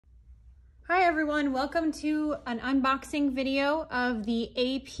Hi everyone, welcome to an unboxing video of the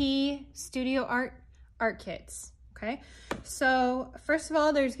AP Studio Art Kits. Okay, so first of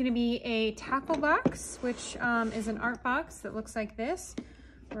all, there's going to be a tackle box, which is an art box that looks like this.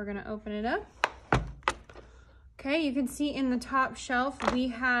 We're going to open it up. Okay, you can see in the top shelf we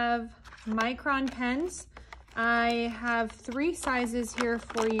have Micron pens. I have 3 sizes here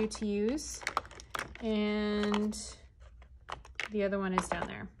for you to use, and the other one is down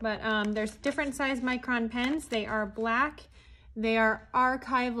there. But there's different size Micron pens. They are black, they are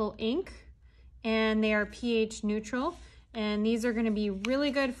archival ink, and they are pH neutral. And these are going to be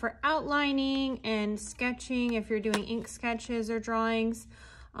really good for outlining and sketching if you're doing ink sketches or drawings,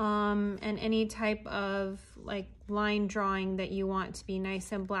 and any type of like line drawing that you want to be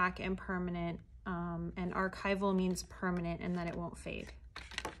nice and black and permanent. And archival means permanent and that it won't fade.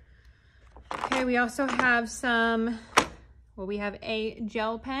 Okay, we also have some, well, we have a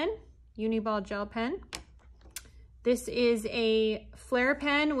gel pen, Uniball gel pen. This is a flare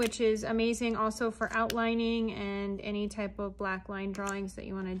pen, which is amazing also for outlining and any type of black line drawings that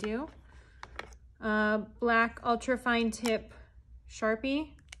you want to do. Black ultra fine tip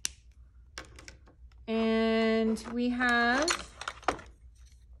Sharpie. And we have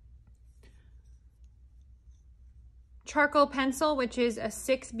charcoal pencil, which is a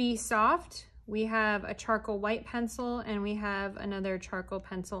 6B soft. We have a charcoal white pencil, and we have another charcoal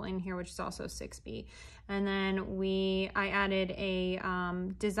pencil in here, which is also 6B. And then I added a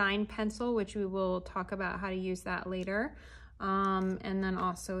design pencil, which we will talk about how to use that later. And then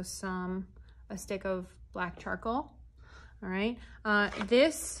also a stick of black charcoal. All right.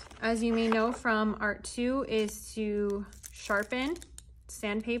 This, as you may know from Art 2, is to sharpen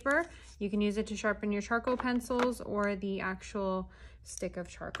sandpaper. You can use it to sharpen your charcoal pencils or the actual stick of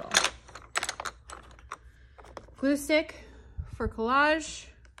charcoal. Glue stick for collage,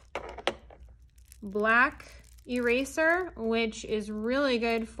 black eraser, which is really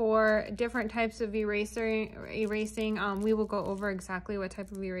good for different types of erasing. We will go over exactly what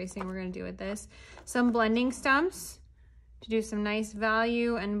type of erasing we're going to do with this. Some blending stumps to do some nice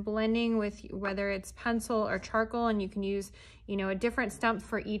value and blending with whether it's pencil or charcoal, and you can use, a different stump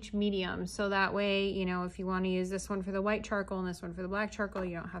for each medium. So that way, if you want to use this one for the white charcoal and this one for the black charcoal,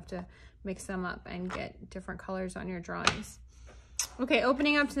 you don't have to mix them up and get different colors on your drawings. Okay,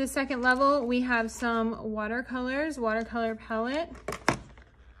 opening up to the second level, we have some watercolors, watercolor palette.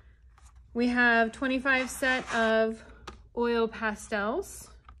 We have 25 set of oil pastels.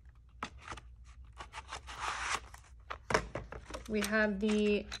 We have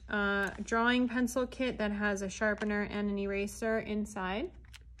the drawing pencil kit that has a sharpener and an eraser inside,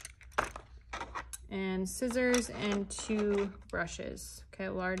 and scissors and 2 brushes. Okay,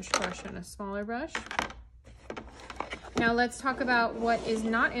 a large brush and a smaller brush. Now let's talk about what is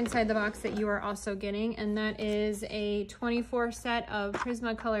not inside the box that you are also getting, and that is a 24 set of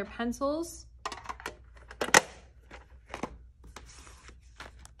Prismacolor pencils,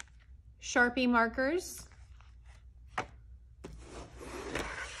 Sharpie markers.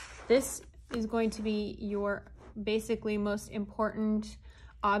 This is going to be your basically most important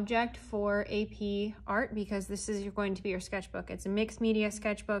object for AP art, because this is going to be your sketchbook. It's a mixed media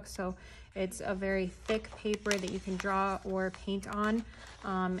sketchbook, so it's a very thick paper that you can draw or paint on.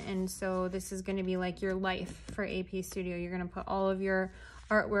 And so this is going to be like your life for AP Studio. You're going to put all of your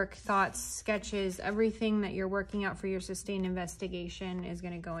artwork, thoughts, sketches, everything that you're working out for your sustained investigation is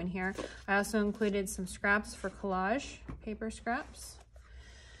going to go in here. I also included some scraps for collage, paper scraps.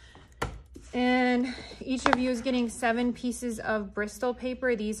 And each of you is getting 7 pieces of Bristol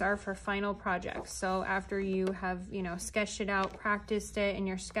paper. These are for final projects. So after you have, sketched it out, practiced it in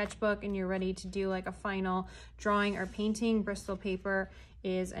your sketchbook, and you're ready to do like a final drawing or painting, Bristol paper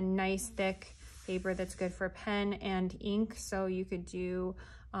is a nice thick paper that's good for pen and ink. So you could do,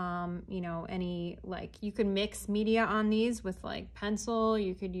 you could mix media on these with like pencil,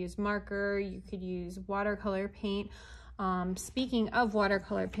 you could use marker, you could use watercolor paint. Speaking of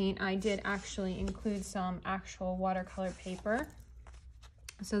watercolor paint, I did actually include some actual watercolor paper.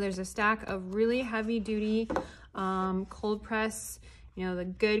 So there's a stack of really heavy duty cold press, the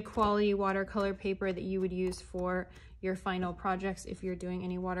good quality watercolor paper that you would use for your final projects if you're doing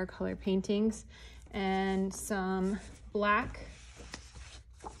any watercolor paintings, and some black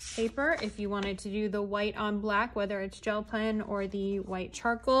paper if you wanted to do the white on black, whether it's gel pen or the white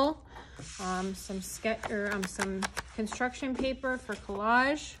charcoal. Some construction paper for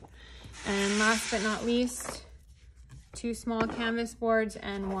collage, and last but not least, 2 small canvas boards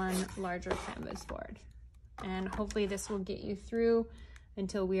and 1 larger canvas board. And hopefully this will get you through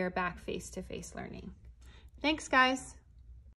until we are back face-to-face learning. Thanks, guys.